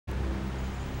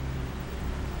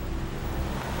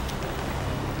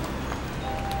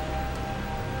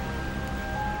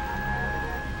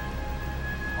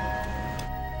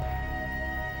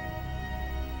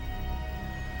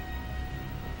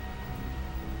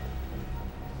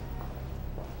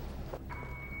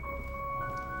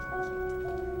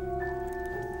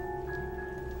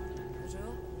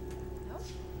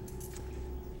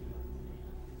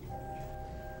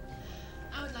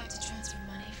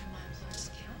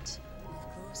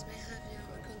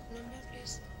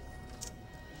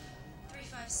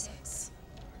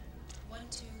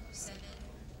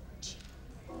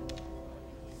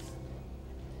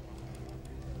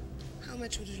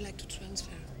much would you like to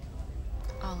transfer?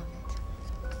 All of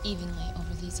it. Evenly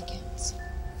over these accounts.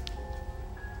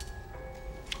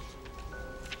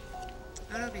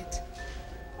 All of it?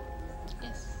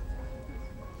 Yes.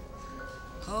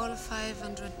 All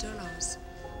 $500.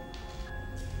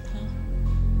 Huh?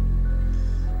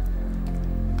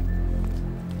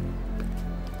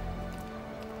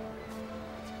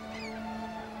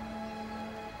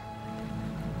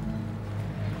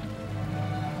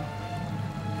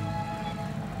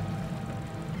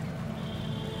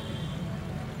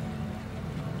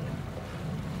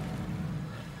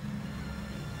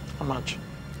 How much?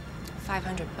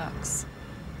 $500.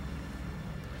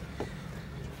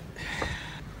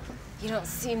 You don't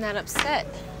seem that upset.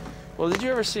 Well, did you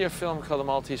ever see a film called The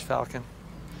Maltese Falcon?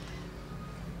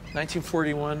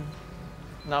 1941,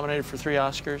 nominated for 3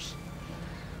 Oscars.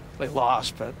 They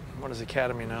lost, but won his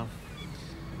Academy now.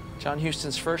 John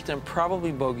Huston's first and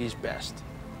probably Bogey's best.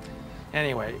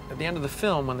 Anyway, at the end of the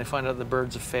film, when they find out the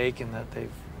bird's a fake and that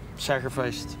they've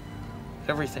sacrificed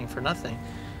everything for nothing,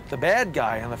 the bad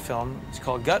guy in the film, he's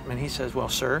called Gutman, he says, well,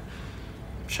 sir,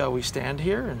 shall we stand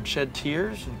here and shed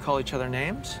tears and call each other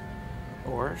names?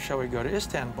 Or shall we go to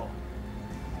Istanbul?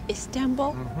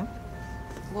 Istanbul?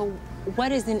 Mm-hmm. Well,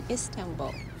 what is in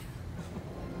Istanbul?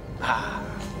 Ah,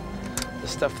 the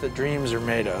stuff that dreams are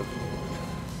made of.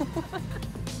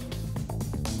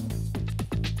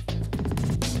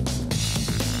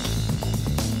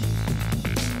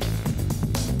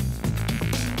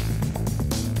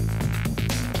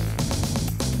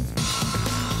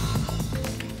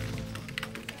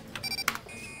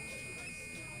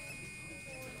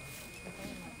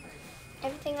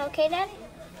 Everything okay, Daddy?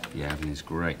 Yeah, everything's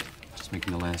great. Just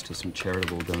making the last of some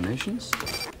charitable donations.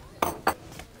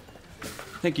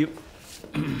 Thank you.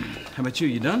 How about you?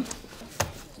 You done?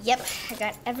 Yep, I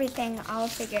got everything all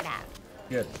figured out.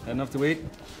 Good. Had enough to eat?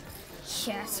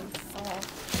 Yes, I'm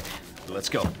full. Let's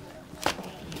go.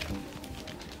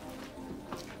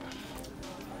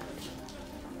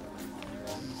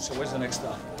 So where's the next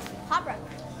stop? Harbrook.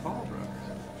 Hallbrook.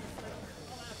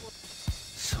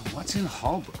 So what's in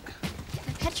Hallbrook?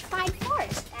 The petrified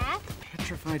forest, Dad.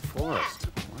 Petrified forest.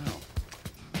 Wow.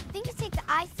 I think you take the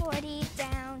I-40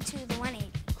 down to the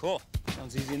 180. Cool.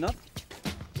 Sounds easy enough.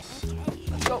 Okay.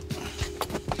 Let's go.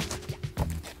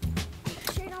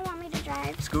 Sure you don't want me to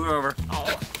drive? Scoot over.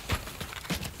 Oh.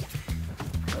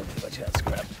 Okay, watch out,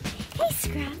 Scrap. Hey,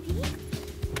 Scrappy.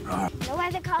 You know why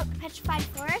they're called the petrified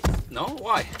forest? No?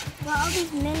 Why? Well, all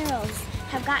these minerals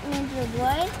have gotten into the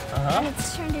wood, and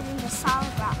it's turned it into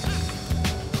solid rock.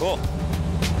 Cool.